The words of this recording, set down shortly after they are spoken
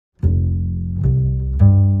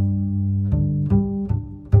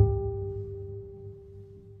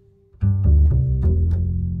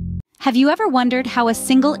Have you ever wondered how a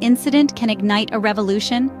single incident can ignite a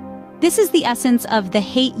revolution? This is the essence of The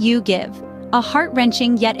Hate You Give, a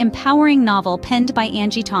heart-wrenching yet empowering novel penned by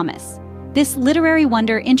Angie Thomas. This literary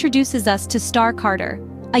wonder introduces us to Starr Carter,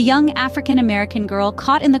 a young African-American girl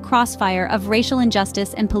caught in the crossfire of racial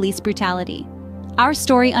injustice and police brutality. Our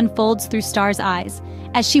story unfolds through Starr's eyes,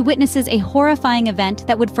 as she witnesses a horrifying event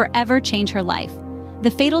that would forever change her life: the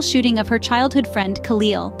fatal shooting of her childhood friend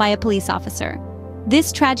Khalil by a police officer.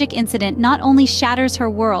 This tragic incident not only shatters her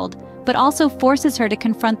world, but also forces her to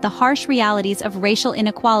confront the harsh realities of racial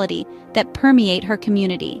inequality that permeate her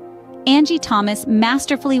community. Angie Thomas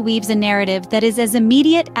masterfully weaves a narrative that is as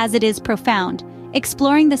immediate as it is profound,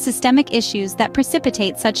 exploring the systemic issues that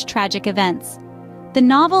precipitate such tragic events. The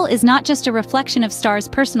novel is not just a reflection of Starr's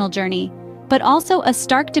personal journey, but also a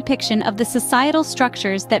stark depiction of the societal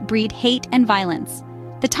structures that breed hate and violence.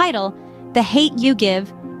 The title, The Hate You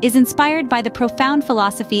Give, is inspired by the profound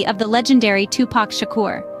philosophy of the legendary Tupac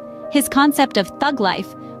Shakur. His concept of thug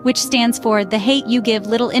life, which stands for The Hate You Give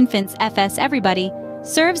Little Infants FS Everybody,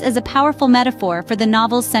 serves as a powerful metaphor for the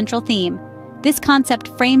novel's central theme. This concept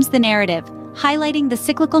frames the narrative, highlighting the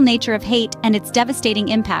cyclical nature of hate and its devastating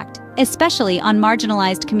impact, especially on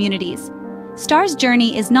marginalized communities. Starr's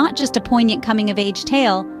journey is not just a poignant coming-of-age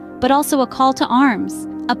tale, but also a call to arms,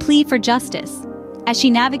 a plea for justice. As she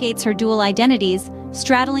navigates her dual identities,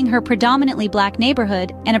 straddling her predominantly black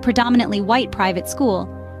neighborhood and a predominantly white private school,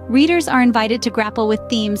 readers are invited to grapple with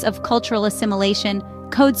themes of cultural assimilation,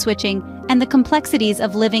 code switching, and the complexities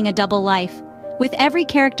of living a double life. With every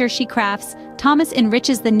character she crafts, Thomas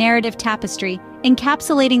enriches the narrative tapestry,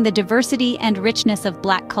 encapsulating the diversity and richness of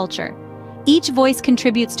Black culture. Each voice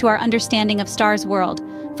contributes to our understanding of Starr's world,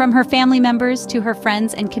 from her family members to her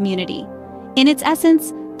friends and community. In its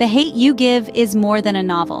essence, The Hate You Give is more than a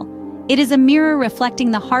novel. It is a mirror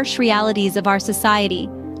reflecting the harsh realities of our society,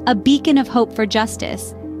 a beacon of hope for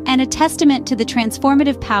justice, and a testament to the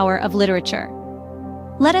transformative power of literature.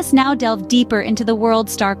 Let us now delve deeper into the world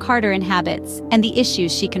Starr Carter inhabits and the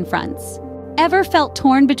issues she confronts. Ever felt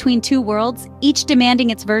torn between two worlds, each demanding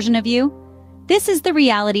its version of you? This is the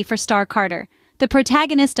reality for Starr Carter, the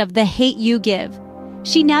protagonist of The Hate You Give.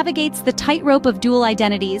 She navigates the tightrope of dual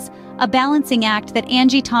identities, a balancing act that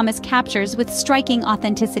Angie Thomas captures with striking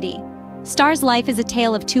authenticity. Starr's life is a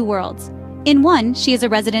tale of two worlds. In one, she is a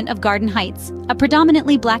resident of Garden Heights, a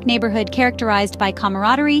predominantly Black neighborhood characterized by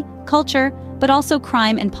camaraderie, culture, but also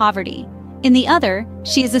crime and poverty. In the other,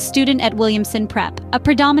 she is a student at Williamson Prep, a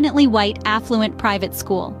predominantly white, affluent private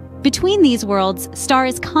school. Between these worlds, Starr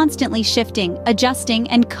is constantly shifting, adjusting,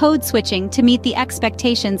 and code switching to meet the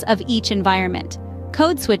expectations of each environment.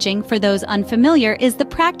 Code switching, for those unfamiliar, is the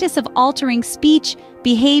practice of altering speech,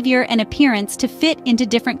 behavior, and appearance to fit into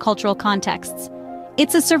different cultural contexts.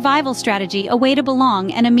 It's a survival strategy, a way to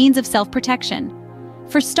belong, and a means of self-protection.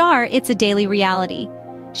 For Starr, it's a daily reality.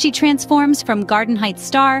 She transforms from Garden Heights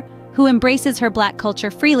Starr, who embraces her Black culture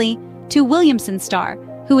freely, to Williamson Starr,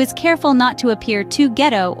 who is careful not to appear too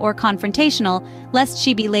ghetto or confrontational, lest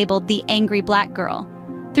she be labeled the angry Black girl.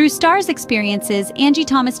 Through Starr's experiences, Angie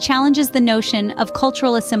Thomas challenges the notion of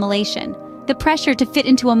cultural assimilation, the pressure to fit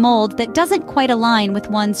into a mold that doesn't quite align with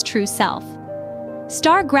one's true self.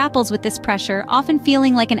 Starr grapples with this pressure, often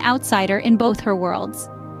feeling like an outsider in both her worlds.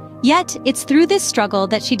 Yet, it's through this struggle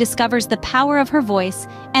that she discovers the power of her voice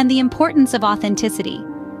and the importance of authenticity.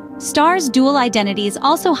 Starr's dual identities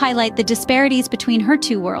also highlight the disparities between her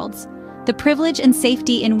two worlds: the privilege and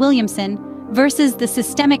safety in Williamson versus the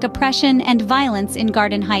systemic oppression and violence in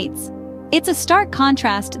Garden Heights. It's a stark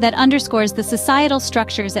contrast that underscores the societal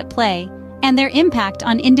structures at play and their impact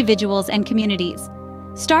on individuals and communities.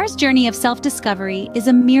 Starr's journey of self-discovery is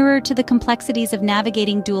a mirror to the complexities of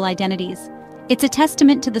navigating dual identities. It's a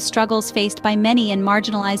testament to the struggles faced by many in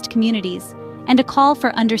marginalized communities, and a call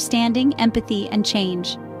for understanding, empathy, and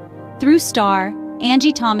change. Through Starr,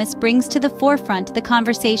 Angie Thomas brings to the forefront the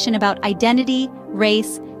conversation about identity,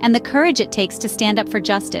 race, and the courage it takes to stand up for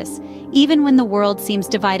justice, even when the world seems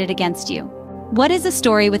divided against you. What is a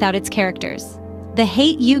story without its characters? The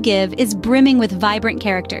Hate You Give is brimming with vibrant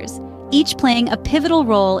characters, each playing a pivotal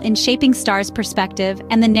role in shaping Starr's perspective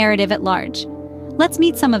and the narrative at large. Let's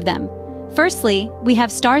meet some of them. Firstly, we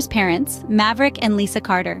have Starr's parents, Maverick and Lisa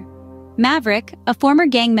Carter. Maverick, a former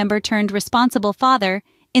gang member turned responsible father,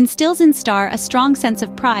 instills in Starr a strong sense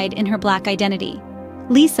of pride in her Black identity.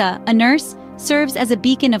 Lisa, a nurse, serves as a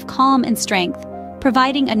beacon of calm and strength,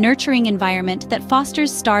 providing a nurturing environment that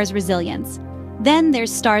fosters Starr's resilience. Then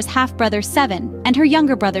there's Starr's half-brother Seven and her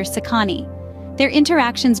younger brother Sakani. Their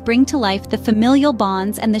interactions bring to life the familial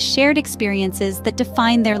bonds and the shared experiences that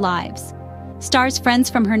define their lives. Starr's friends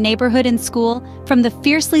from her neighborhood and school, from the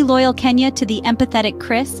fiercely loyal Kenya to the empathetic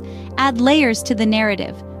Chris, add layers to the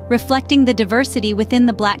narrative, reflecting the diversity within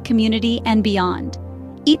the Black community and beyond.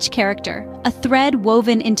 Each character, a thread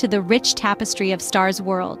woven into the rich tapestry of Starr's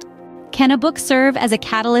world. Can a book serve as a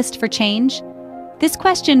catalyst for change? This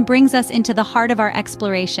question brings us into the heart of our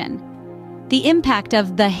exploration. The impact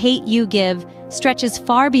of The Hate U Give stretches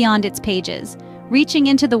far beyond its pages, reaching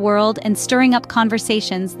into the world and stirring up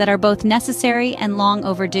conversations that are both necessary and long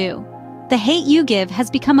overdue. The Hate U Give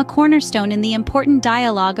has become a cornerstone in the important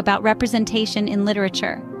dialogue about representation in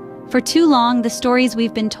literature. For too long, the stories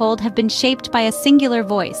we've been told have been shaped by a singular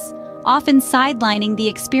voice, often sidelining the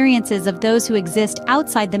experiences of those who exist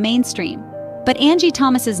outside the mainstream. But Angie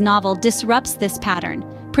Thomas's novel disrupts this pattern,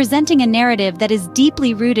 presenting a narrative that is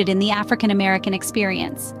deeply rooted in the African American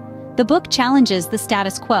experience. The book challenges the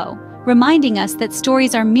status quo, reminding us that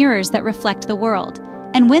stories are mirrors that reflect the world.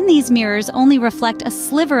 And when these mirrors only reflect a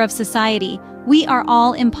sliver of society, we are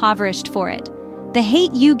all impoverished for it. The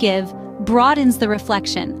Hate U Give broadens the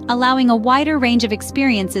reflection, allowing a wider range of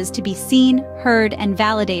experiences to be seen, heard, and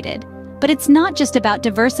validated. But it's not just about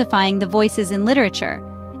diversifying the voices in literature.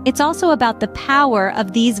 It's also about the power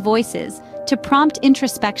of these voices to prompt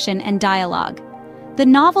introspection and dialogue. The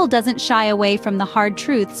novel doesn't shy away from the hard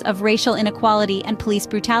truths of racial inequality and police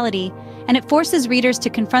brutality, and it forces readers to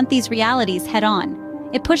confront these realities head-on.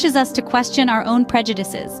 It pushes us to question our own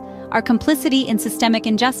prejudices, our complicity in systemic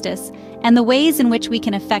injustice, and the ways in which we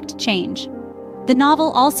can affect change. The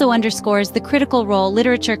novel also underscores the critical role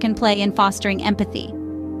literature can play in fostering empathy.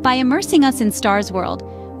 By immersing us in Starr's world,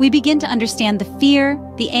 we begin to understand the fear,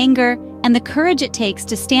 the anger, and the courage it takes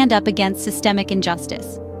to stand up against systemic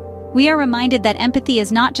injustice. We are reminded that empathy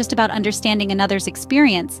is not just about understanding another's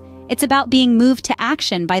experience, it's about being moved to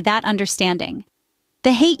action by that understanding.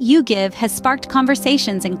 The Hate U Give has sparked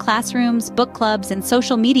conversations in classrooms, book clubs, and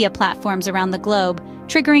social media platforms around the globe,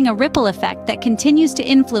 triggering a ripple effect that continues to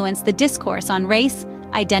influence the discourse on race,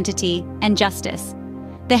 identity, and justice.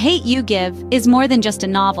 The Hate U Give is more than just a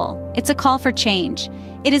novel, it's a call for change.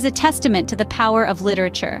 It is a testament to the power of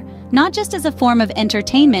literature, not just as a form of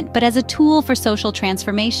entertainment, but as a tool for social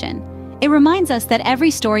transformation. It reminds us that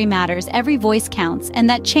every story matters, every voice counts, and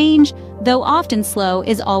that change, though often slow,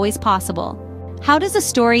 is always possible. How does a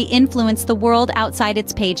story influence the world outside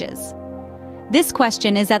its pages? This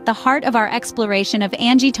question is at the heart of our exploration of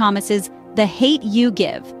Angie Thomas's The Hate U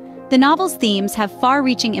Give. The novel's themes have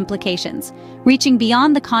far-reaching implications, reaching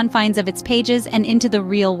beyond the confines of its pages and into the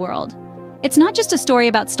real world. It's not just a story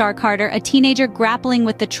about Starr Carter, a teenager grappling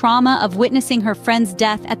with the trauma of witnessing her friend's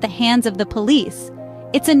death at the hands of the police.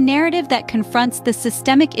 It's a narrative that confronts the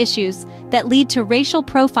systemic issues that lead to racial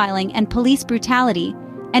profiling and police brutality,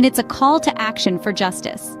 and it's a call to action for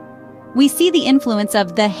justice. We see the influence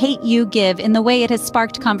of The Hate U Give in the way it has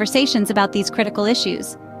sparked conversations about these critical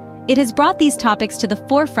issues. It has brought these topics to the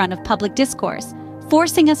forefront of public discourse,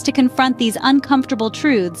 forcing us to confront these uncomfortable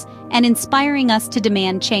truths and inspiring us to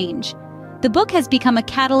demand change. The book has become a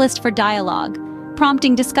catalyst for dialogue,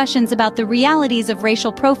 prompting discussions about the realities of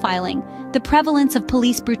racial profiling, the prevalence of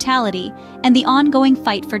police brutality, and the ongoing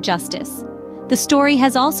fight for justice. The story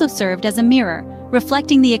has also served as a mirror,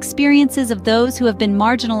 reflecting the experiences of those who have been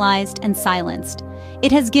marginalized and silenced.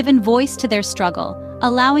 It has given voice to their struggle,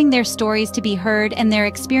 allowing their stories to be heard and their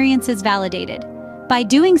experiences validated. By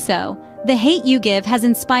doing so, The Hate U Give has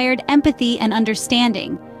inspired empathy and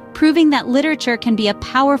understanding, proving that literature can be a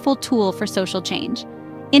powerful tool for social change.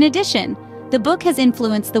 In addition, the book has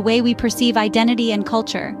influenced the way we perceive identity and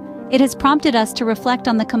culture. It has prompted us to reflect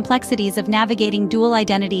on the complexities of navigating dual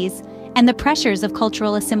identities and the pressures of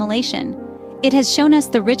cultural assimilation. It has shown us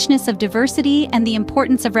the richness of diversity and the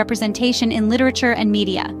importance of representation in literature and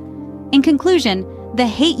media. In conclusion, The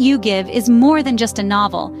Hate U Give is more than just a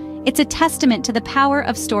novel. It's a testament to the power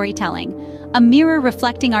of storytelling, a mirror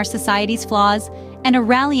reflecting our society's flaws, and a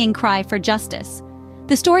rallying cry for justice.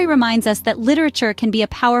 The story reminds us that literature can be a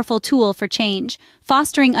powerful tool for change,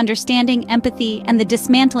 fostering understanding, empathy, and the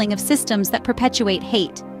dismantling of systems that perpetuate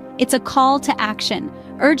hate. It's a call to action,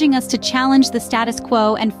 urging us to challenge the status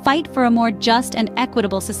quo and fight for a more just and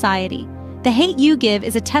equitable society. The Hate U Give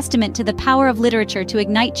is a testament to the power of literature to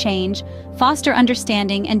ignite change, foster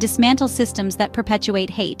understanding, and dismantle systems that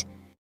perpetuate hate.